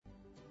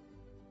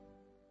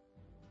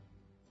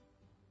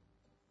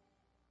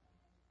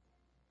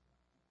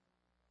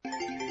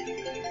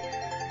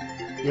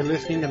You're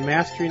listening to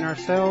Mastering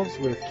Ourselves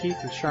with Keith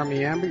and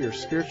Sharmai, your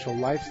spiritual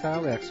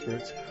lifestyle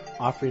experts,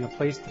 offering a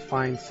place to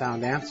find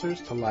sound answers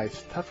to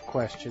life's tough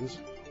questions.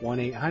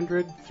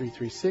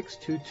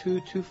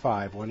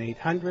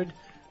 1-800-336-2225.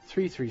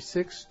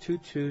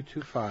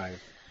 1-800-336-2225.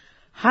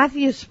 How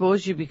do you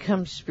suppose you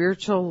become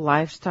spiritual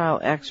lifestyle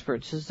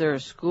experts? Is there a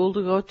school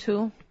to go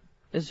to?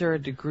 Is there a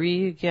degree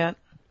you get?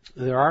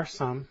 There are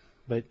some,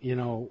 but,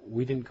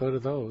 we didn't go to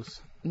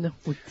those. No,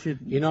 we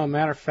didn't.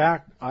 Matter of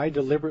fact, I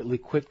deliberately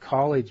quit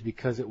college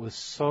because it was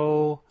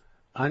so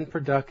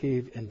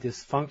unproductive and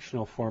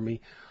dysfunctional for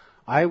me.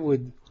 I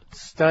would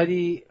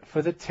study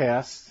for the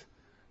test,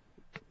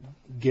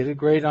 get a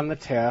grade on the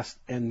test,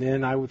 and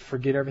then I would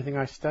forget everything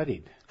I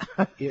studied.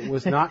 It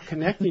was not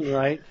connecting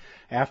right.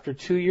 After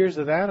 2 years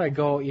of that, I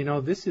go,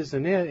 this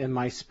isn't it. And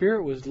my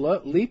spirit was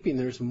leaping.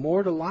 There's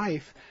more to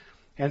life.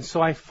 And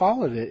so I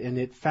followed it, and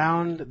it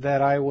found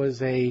that I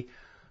was a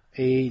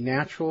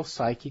natural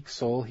psychic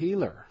soul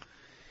healer.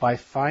 By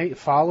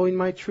following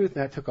my truth,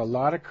 and that took a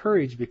lot of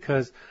courage,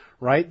 because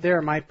right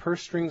there my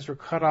purse strings were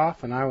cut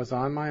off and I was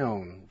on my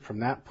own from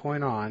that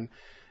point on.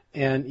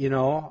 And,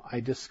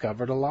 I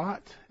discovered a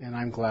lot, and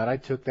I'm glad I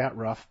took that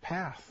rough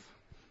path.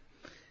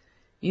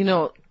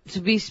 To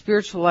be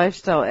spiritual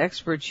lifestyle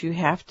experts, you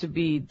have to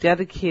be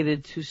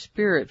dedicated to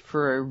spirit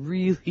for a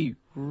really,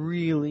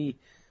 really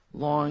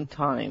long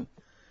time.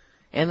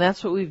 And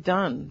that's what we've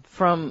done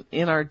from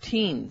in our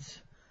teens.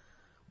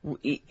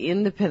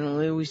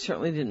 Independently, we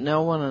certainly didn't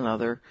know one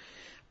another.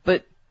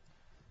 But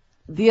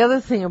the other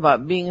thing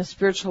about being a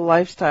spiritual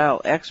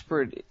lifestyle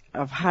expert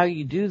of how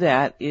you do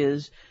that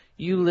is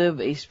you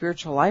live a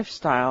spiritual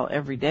lifestyle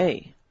every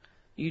day.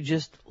 You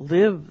just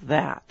live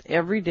that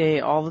every day,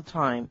 all the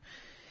time.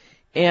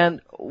 And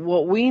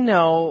what we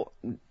know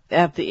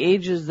at the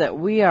ages that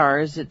we are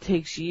is it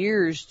takes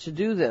years to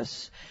do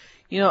this.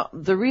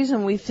 The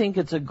reason we think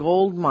it's a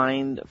gold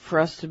mine for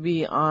us to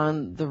be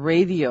on the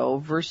radio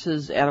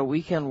versus at a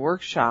weekend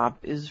workshop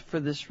is for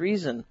this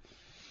reason.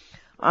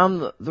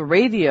 On the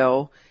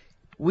radio,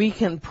 we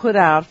can put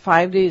out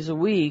 5 days a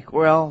week,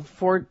 4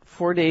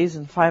 days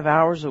and 5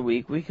 hours a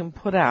week. We can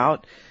put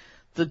out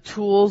the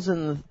tools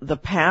and the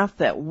path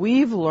that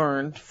we've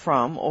learned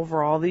from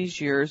over all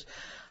these years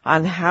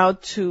on how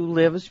to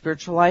live a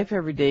spiritual life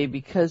every day,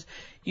 because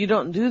you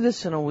don't do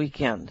this in a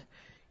weekend.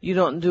 You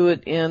don't do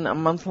it in a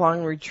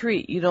month-long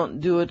retreat. You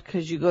don't do it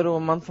because you go to a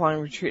month-long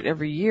retreat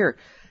every year.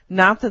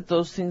 Not that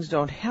those things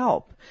don't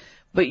help,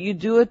 but you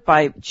do it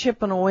by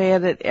chipping away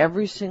at it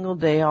every single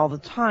day, all the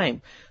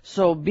time.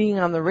 So being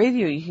on the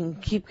radio, you can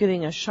keep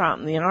getting a shot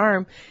in the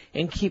arm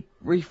and keep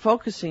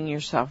refocusing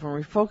yourself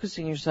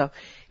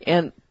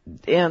and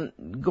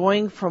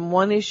going from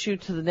one issue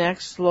to the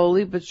next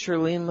slowly but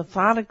surely and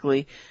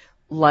methodically,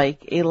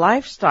 like a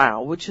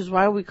lifestyle, which is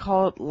why we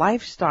call it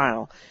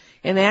lifestyle.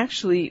 And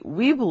actually,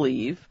 we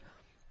believe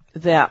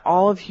that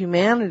all of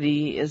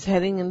humanity is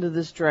heading into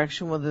this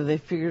direction, whether they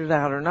figured it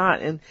out or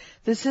not. And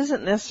this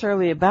isn't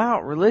necessarily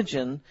about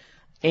religion,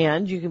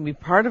 and you can be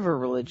part of a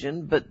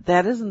religion, but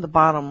that isn't the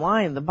bottom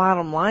line. The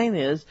bottom line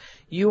is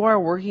you are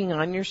working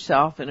on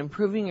yourself and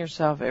improving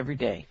yourself every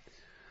day.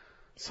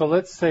 So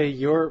let's say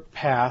your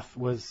path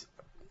was,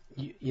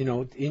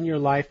 in your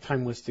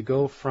lifetime was to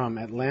go from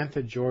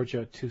Atlanta,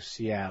 Georgia to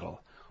Seattle.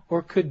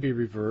 Or it could be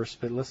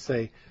reversed, but let's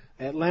say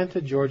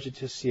Atlanta, Georgia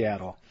to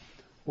Seattle.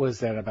 Was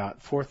that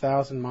about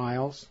 4,000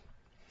 miles?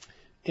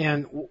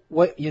 And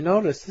what you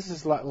notice, this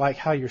is like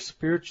how your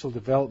spiritual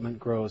development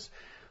grows.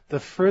 The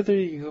further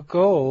you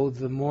go,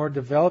 the more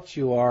developed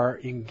you are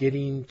in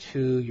getting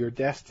to your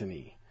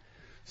destiny.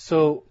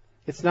 So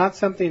it's not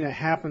something that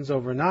happens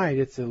overnight.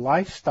 It's a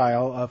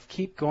lifestyle of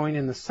keep going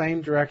in the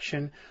same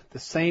direction, the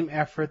same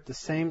effort, the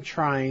same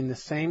trying, the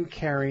same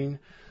caring,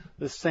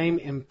 the same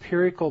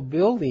empirical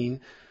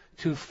building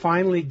to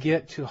finally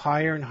get to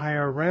higher and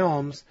higher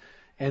realms.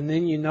 And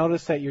then you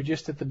notice that you're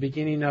just at the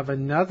beginning of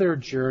another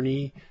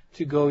journey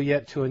to go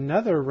yet to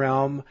another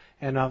realm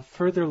and a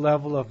further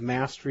level of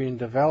mastery and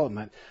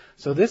development.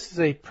 So this is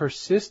a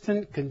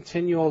persistent,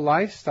 continual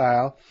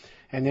lifestyle.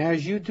 And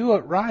as you do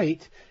it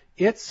right,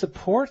 it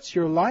supports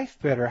your life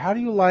better. How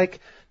do you like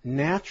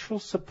natural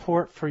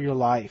support for your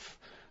life?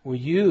 Well,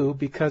 you,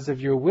 because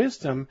of your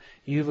wisdom,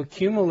 you've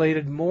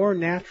accumulated more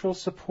natural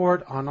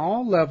support on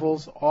all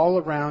levels, all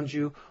around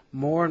you,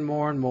 more and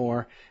more and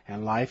more,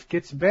 and life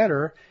gets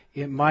better.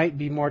 It might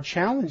be more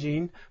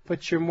challenging,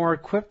 but you're more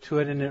equipped to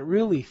it, and it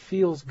really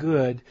feels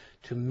good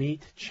to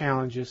meet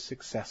challenges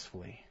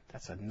successfully.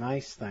 That's a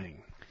nice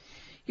thing.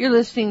 You're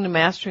listening to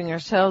Mastering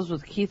Ourselves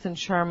with Keith and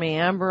Sharmai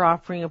Amber,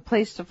 offering a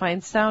place to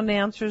find sound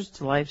answers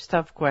to life's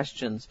tough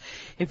questions.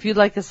 If you'd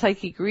like a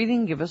psychic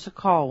reading, give us a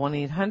call,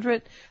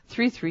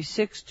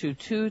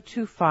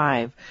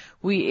 1-800-336-2225.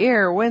 We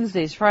air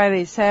Wednesdays,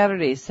 Fridays,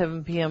 Saturdays,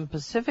 7 p.m.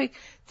 Pacific,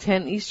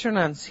 10 Eastern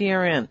on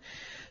CRN.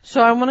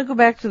 So I want to go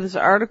back to this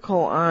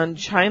article on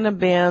China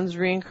bans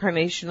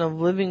reincarnation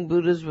of living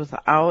Buddhas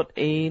without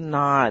a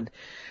nod.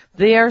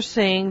 They are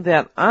saying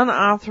that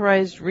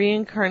unauthorized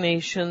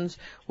reincarnations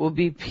will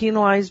be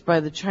penalized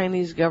by the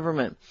Chinese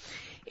government.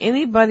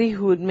 Anybody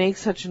who would make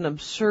such an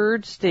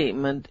absurd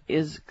statement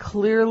is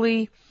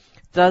clearly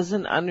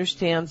doesn't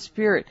understand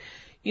spirit.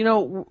 You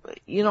know,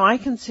 I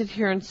can sit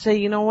here and say,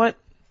 you know what?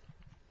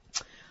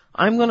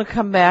 I'm going to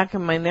come back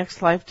in my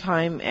next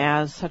lifetime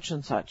as such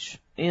and such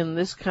in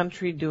this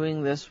country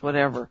doing this,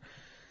 whatever.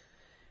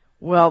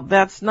 Well,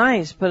 that's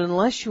nice, but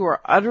unless you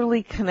are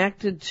utterly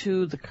connected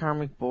to the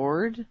karmic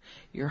board,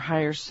 your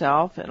higher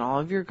self, and all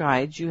of your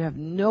guides, you have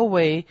no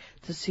way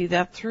to see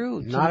that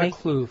through. Not a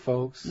clue,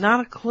 folks.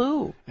 Not a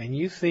clue. And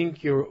you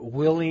think you're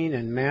willing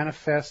and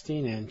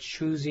manifesting and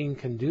choosing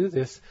can do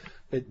this,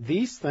 but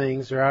these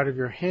things are out of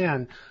your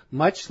hand,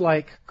 much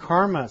like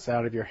karma's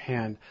out of your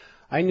hand.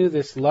 I knew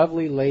this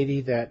lovely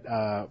lady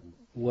that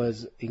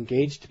was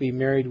engaged to be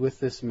married with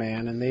this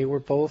man, and they were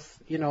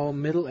both,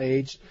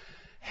 middle-aged,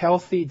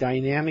 healthy,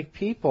 dynamic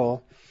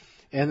people,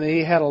 and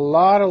they had a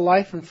lot of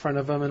life in front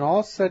of them, and all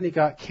of a sudden he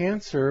got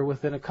cancer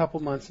within a couple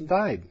months and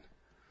died.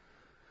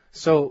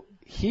 So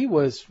he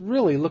was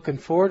really looking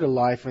forward to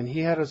life, and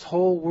he had his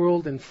whole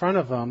world in front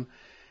of him,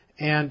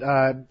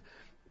 and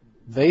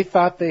they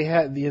thought they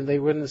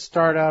were going to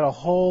start out a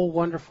whole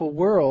wonderful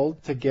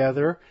world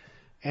together,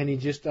 and he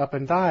just up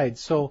and died.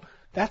 So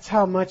that's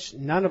how much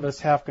none of us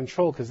have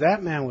control, because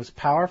that man was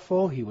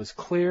powerful, he was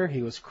clear,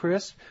 he was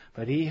crisp,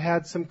 but he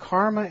had some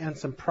karma and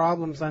some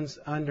problems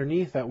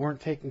underneath that weren't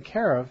taken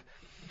care of.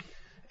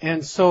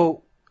 And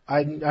so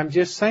I'm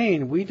just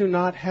saying, we do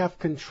not have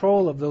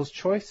control of those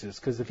choices,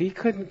 because if he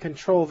couldn't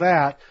control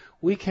that,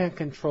 we can't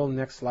control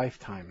next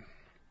lifetime.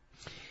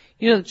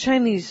 The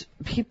Chinese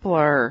people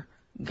are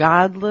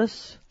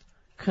godless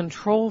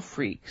control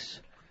freaks,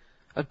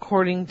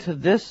 according to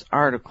this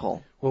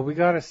article. Well, we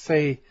got to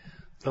say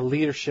the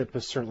leadership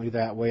is certainly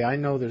that way. I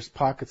know there's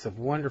pockets of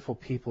wonderful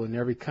people in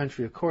every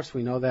country. Of course,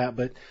 we know that.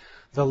 But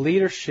the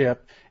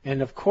leadership,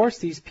 and of course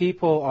these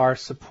people are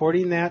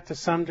supporting that to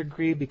some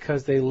degree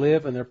because they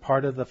live and they're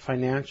part of the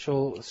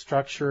financial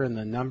structure and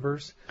the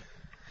numbers.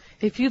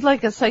 If you'd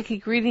like a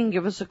psychic reading,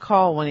 give us a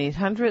call,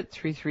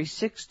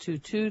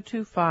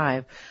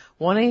 1-800-336-2225.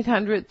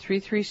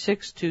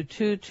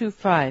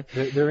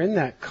 1-800-336-2225. They're in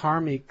that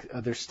karmic,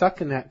 they're stuck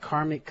in that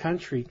karmic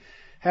country.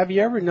 Have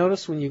you ever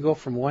noticed when you go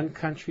from one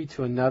country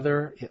to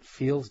another, it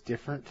feels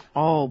different?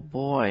 Oh,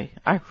 boy,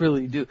 I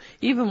really do.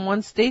 Even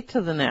one state to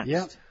the next.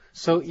 Yeah.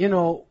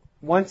 So,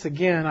 once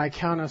again, I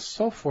count us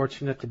so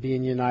fortunate to be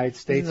in the United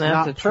States. Isn't that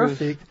Not the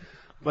perfect,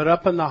 but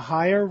up in the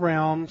higher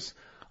realms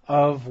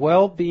of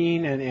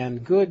well-being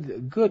and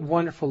good,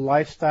 wonderful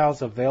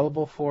lifestyles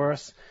available for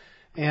us.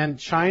 And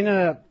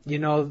China,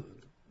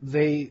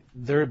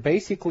 they're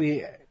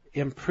basically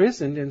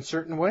imprisoned in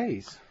certain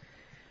ways.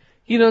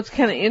 It's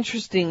kind of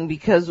interesting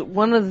because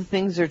one of the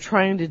things they're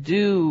trying to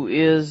do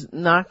is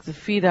knock the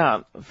feet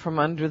out from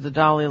under the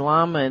Dalai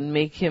Lama and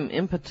make him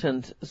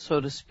impotent, so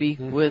to speak,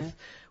 with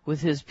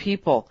his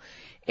people.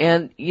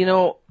 And,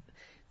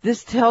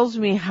 this tells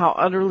me how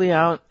utterly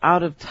out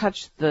of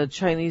touch the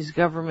Chinese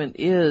government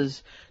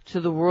is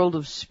to the world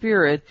of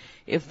spirit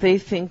if they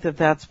think that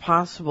that's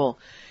possible.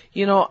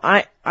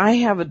 I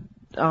have a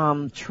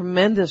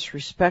tremendous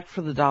respect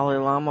for the Dalai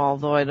Lama,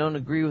 although I don't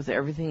agree with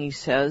everything he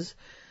says,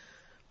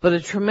 but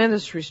a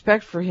tremendous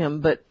respect for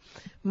him. But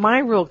my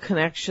real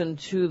connection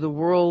to the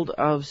world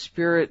of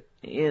spirit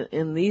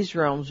in these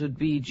realms would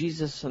be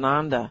Jesus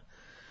Ananda,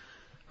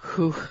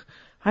 who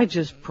I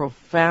just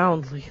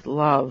profoundly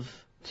love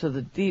to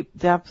the deep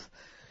depth,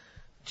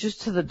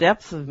 just to the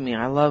depth of me.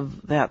 I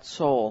love that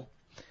soul.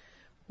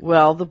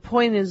 Well, the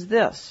point is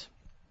this.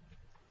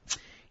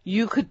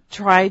 You could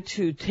try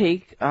to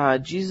take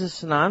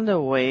Jesus Ananda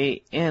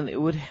away and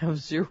it would have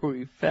zero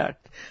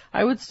effect.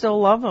 I would still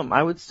love him.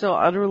 I would still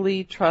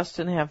utterly trust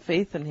and have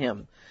faith in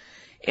him.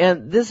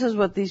 And this is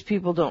what these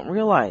people don't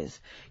realize.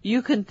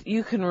 You can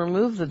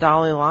remove the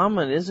Dalai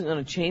Lama and it isn't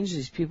going to change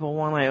these people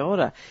one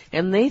iota.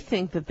 And they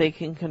think that they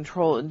can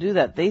control and do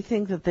that. They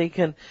think that they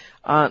can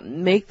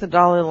make the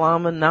Dalai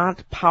Lama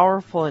not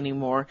powerful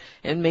anymore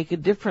and make a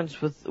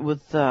difference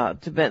with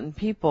Tibetan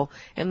people,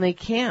 and they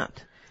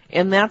can't.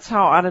 And that's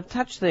how out of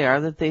touch they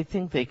are, that they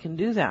think they can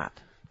do that.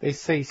 They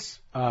say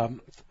physicalness,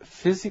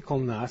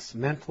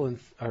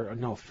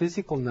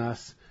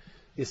 physicalness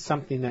is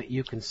something that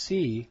you can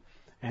see,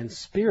 and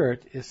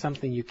spirit is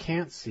something you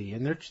can't see.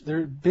 And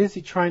they're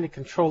busy trying to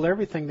control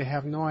everything. They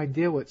have no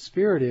idea what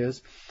spirit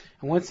is.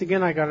 And once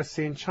again, I got to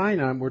say, in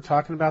China, we're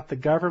talking about the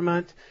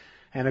government,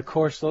 and of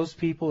course those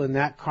people in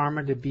that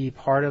karma to be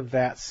part of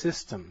that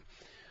system.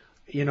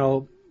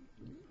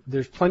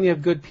 There's plenty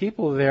of good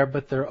people there,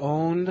 but they're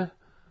owned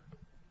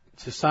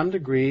to some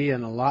degree,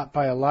 and a lot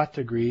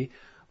degree,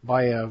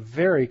 by a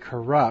very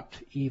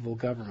corrupt, evil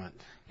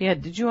government. Yeah,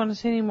 did you want to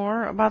say any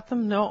more about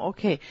them? No?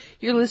 Okay.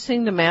 You're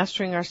listening to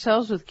Mastering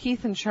Ourselves with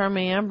Keith and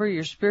Sharmai Amber,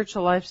 your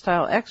spiritual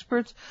lifestyle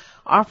experts,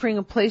 offering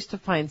a place to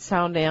find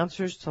sound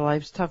answers to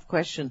life's tough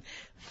questions.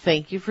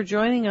 Thank you for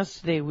joining us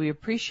today. We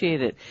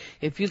appreciate it.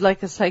 If you'd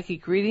like a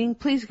psychic reading,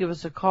 please give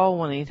us a call,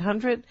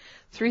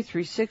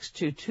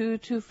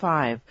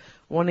 1-800-336-2225.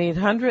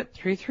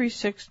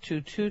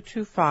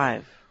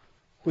 1-800-336-2225.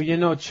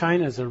 Well,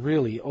 China's a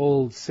really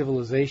old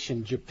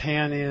civilization.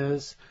 Japan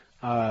is.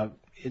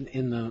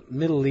 In the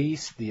Middle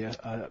East, the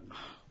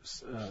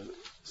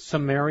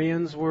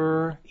Sumerians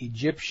were,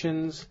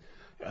 Egyptians,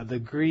 the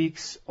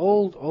Greeks,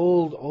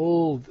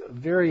 old,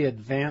 very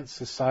advanced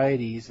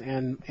societies,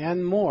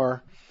 and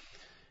more.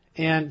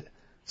 And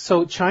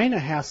so China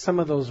has some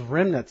of those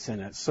remnants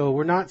in it. So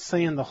we're not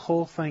saying the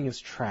whole thing is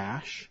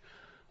trash.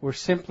 We're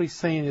simply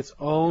saying it's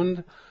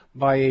owned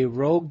by a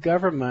rogue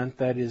government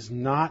that is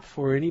not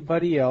for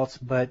anybody else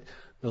but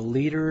the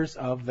leaders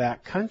of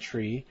that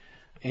country.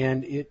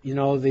 And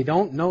they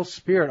don't know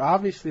spirit.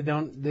 Obviously,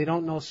 they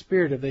don't know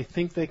spirit. If they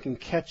think they can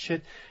catch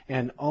it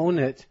and own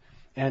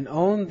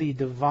the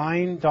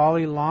divine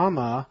Dalai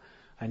Lama,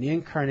 an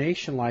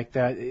incarnation like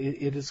that,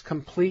 it is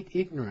complete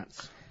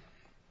ignorance.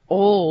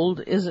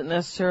 Old isn't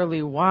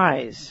necessarily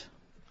wise.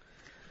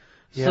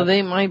 Yep. So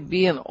they might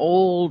be an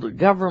old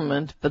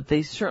government, but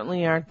they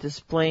certainly aren't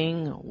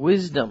displaying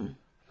wisdom.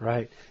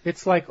 Right.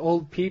 It's like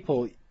old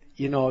people.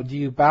 Do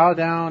you bow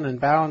down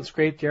and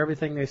scrape to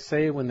everything they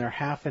say when they're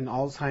half in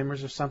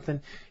Alzheimer's or something?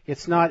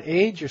 It's not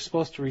age you're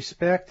supposed to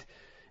respect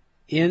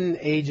in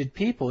aged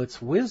people.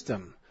 It's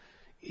wisdom.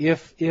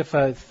 If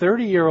a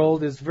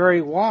 30-year-old is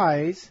very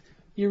wise,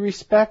 you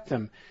respect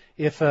them.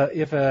 If a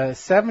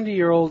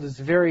 70-year-old is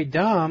very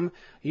dumb,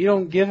 you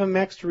don't give him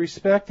extra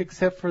respect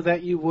except for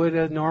that you would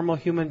a normal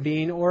human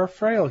being or a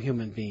frail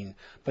human being,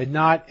 but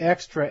not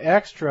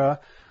extra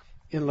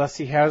unless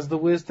he has the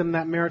wisdom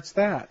that merits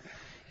that.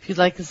 If you'd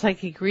like a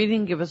psychic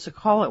reading, give us a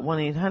call at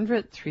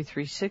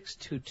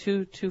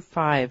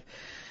 1-800-336-2225.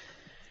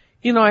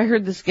 I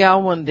heard this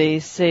gal one day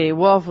say,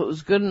 well, if it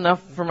was good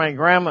enough for my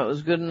grandma, it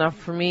was good enough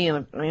for me.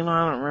 And, I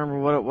don't remember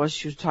what it was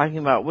she was talking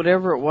about.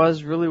 Whatever it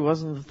was really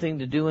wasn't the thing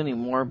to do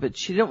anymore, but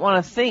she didn't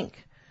want to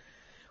think.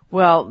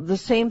 Well, the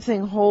same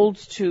thing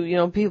holds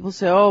to, people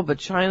say, oh, but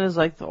China's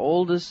like the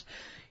oldest,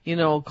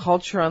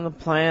 culture on the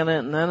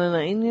planet, and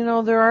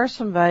there are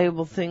some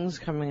valuable things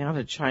coming out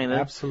of China.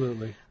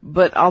 Absolutely.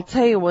 But I'll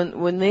tell you,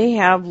 when they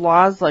have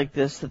laws like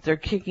this that they're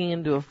kicking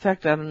into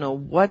effect, I don't know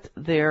what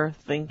they're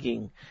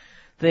thinking.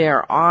 They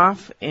are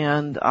off,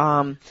 and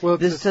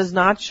this does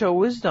not show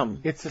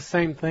wisdom. It's the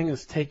same thing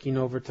as taking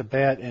over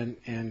Tibet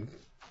and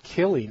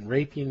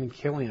raping and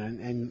killing,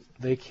 and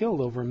they killed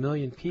over 1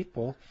 million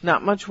people.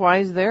 Not much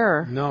wise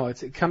there. No,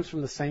 it comes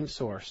from the same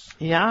source.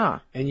 Yeah.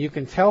 And you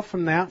can tell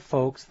from that,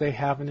 folks, they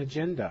have an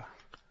agenda.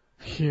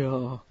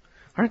 Yeah.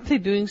 Aren't they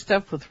doing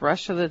stuff with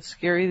Russia that's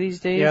scary these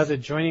days? Yeah, they're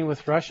joining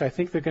with Russia. I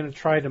think they're going to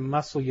try to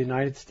muscle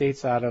United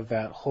States out of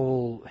that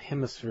whole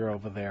hemisphere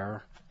over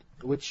there,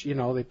 which,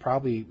 they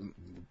probably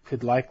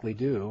could likely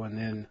do,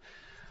 and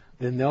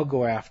then they'll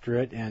go after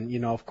it,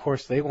 and, of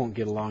course they won't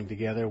get along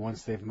together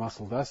once they've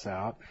muscled us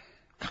out.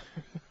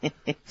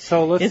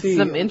 So let's see. It's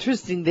some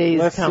interesting days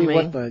coming. Let's see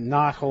what the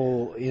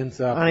knothole ends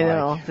up I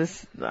know.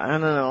 I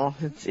don't know.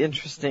 It's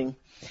interesting.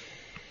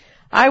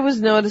 I was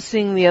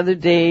noticing the other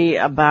day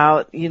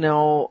about,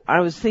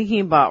 I was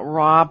thinking about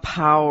raw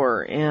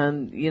power,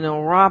 and,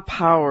 raw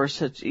power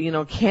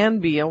can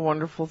be a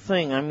wonderful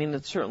thing. I mean,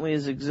 it certainly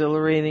is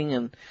exhilarating.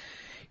 And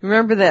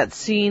remember that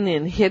scene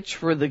in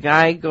Hitch where the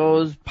guy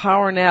goes,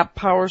 power nap,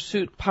 power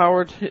suit,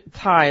 power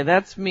tie.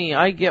 That's me.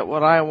 I get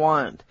what I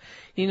want.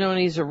 And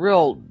he's a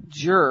real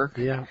jerk.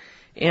 Yeah.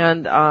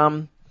 And,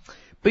 but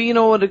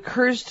what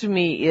occurs to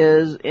me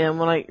is,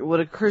 what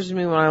occurs to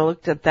me when I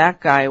looked at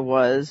that guy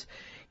was,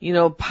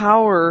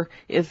 power,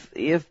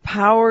 if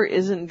power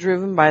isn't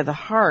driven by the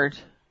heart,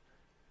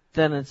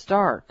 then it's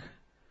dark.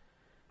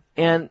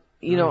 And,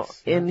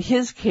 Nice. In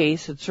his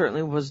case, it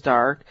certainly was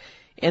dark.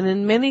 And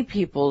in many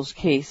people's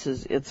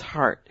cases, it's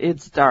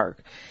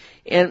dark.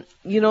 And,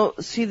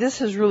 see,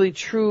 this is really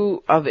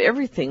true of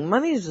everything.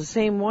 Money is the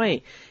same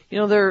way.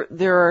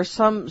 There are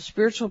some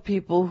spiritual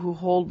people who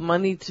hold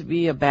money to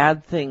be a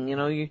bad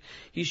thing.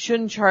 You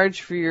shouldn't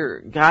charge for your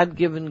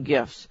God-given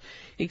gifts,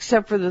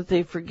 except for that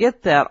they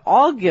forget that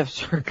all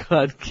gifts are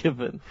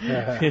God-given.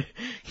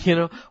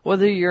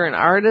 Whether you're an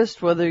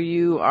artist, whether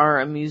you are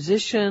a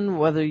musician,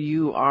 whether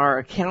you are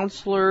a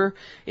counselor,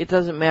 it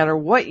doesn't matter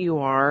what you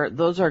are,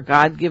 those are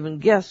God-given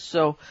gifts.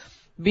 So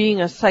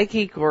being a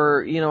psychic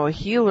or, a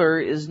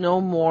healer is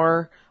no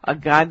more a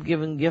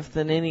God-given gift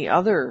than any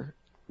other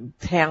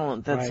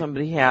talent that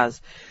somebody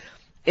has.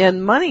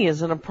 And money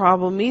isn't a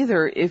problem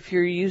either if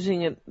you're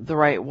using it the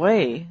right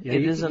way. Yeah,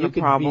 it isn't you a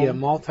problem. You could be a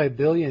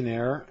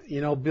multi-billionaire.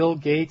 Bill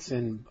Gates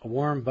and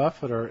Warren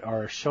Buffett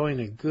are showing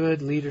a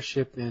good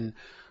leadership in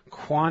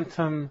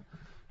quantum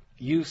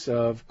use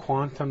of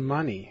quantum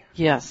money.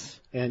 Yes.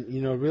 And,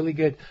 really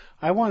good.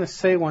 I want to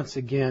say once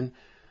again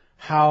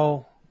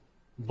how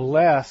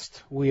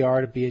blessed we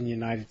are to be in the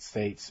United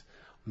States.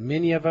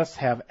 Many of us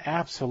have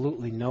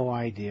absolutely no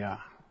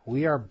idea.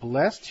 We are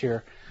blessed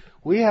here.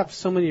 We have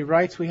so many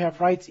rights. We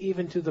have rights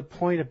even to the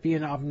point of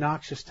being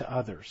obnoxious to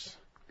others,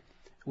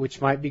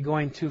 which might be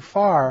going too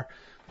far,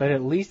 but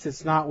at least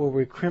it's not where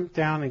we crimp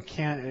down and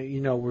can't,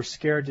 we're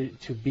scared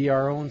to be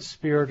our own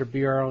spirit or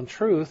be our own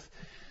truth.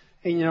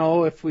 And,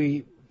 if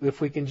we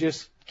can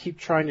just keep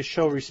trying to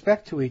show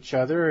respect to each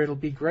other, it'll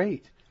be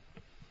great.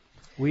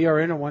 We are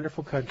in a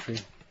wonderful country.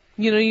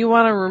 You know, you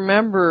want to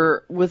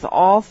remember with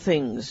all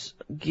things,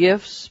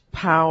 gifts,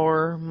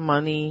 power,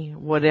 money,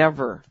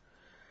 whatever,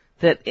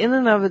 that in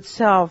and of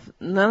itself,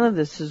 none of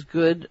this is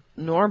good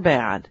nor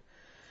bad.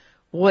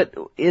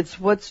 It's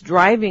what's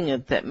driving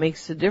it that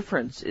makes the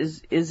difference.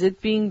 Is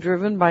it being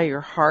driven by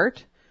your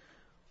heart,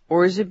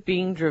 or is it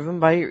being driven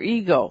by your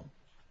ego?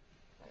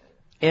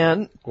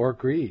 Or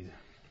greed,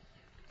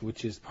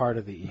 which is part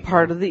of the ego.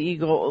 Part of the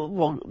ego.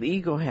 Well, the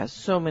ego has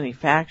so many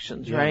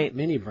factions, right?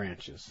 Many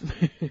branches.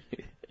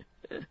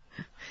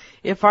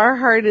 If our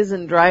heart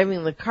isn't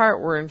driving the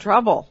cart, we're in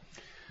trouble.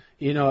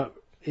 You know,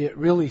 it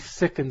really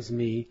sickens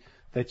me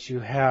that you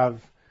have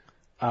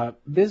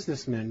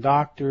businessmen,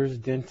 doctors,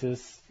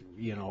 dentists,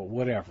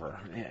 whatever,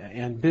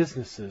 and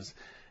businesses,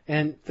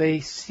 and they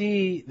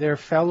see their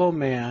fellow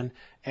man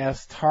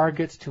as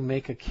targets to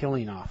make a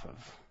killing off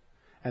of.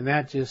 And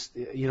that just,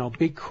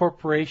 big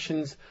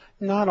corporations,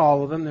 not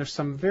all of them, there's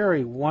some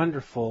very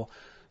wonderful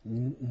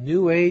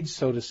new age,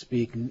 so to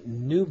speak,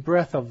 new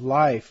breath of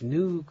life,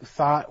 new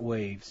thought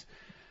waves,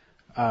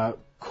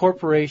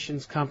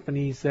 corporations,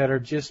 companies that are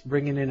just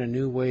bringing in a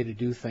new way to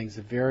do things,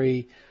 a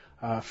very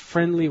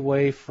friendly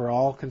way for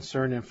all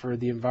concerned and for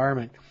the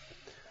environment.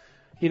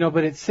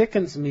 But it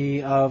sickens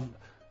me of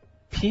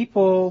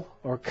people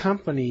or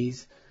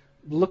companies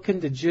looking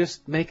to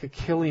just make a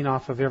killing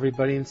off of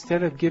everybody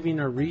instead of giving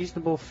a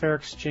reasonable, fair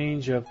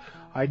exchange of,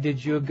 I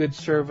did you a good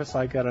service,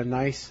 I got a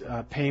nice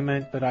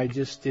payment, but I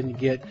just didn't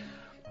get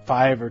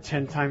 5 or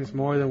 10 times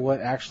more than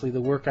what actually the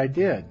work I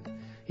did,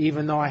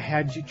 even though I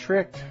had you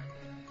tricked.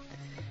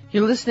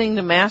 You're listening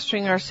to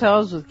Mastering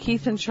Ourselves with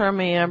Keith and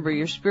Sharmai Amber,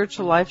 your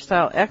spiritual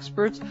lifestyle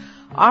experts,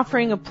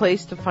 offering a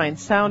place to find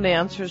sound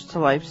answers to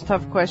life's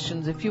tough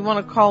questions. If you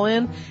want to call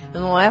in the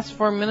last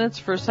 4 minutes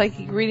for a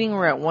psychic reading,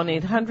 we're at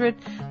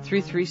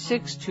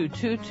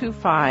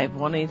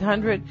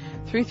 1-800-336-2225,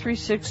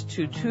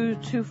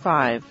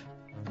 1-800-336-2225.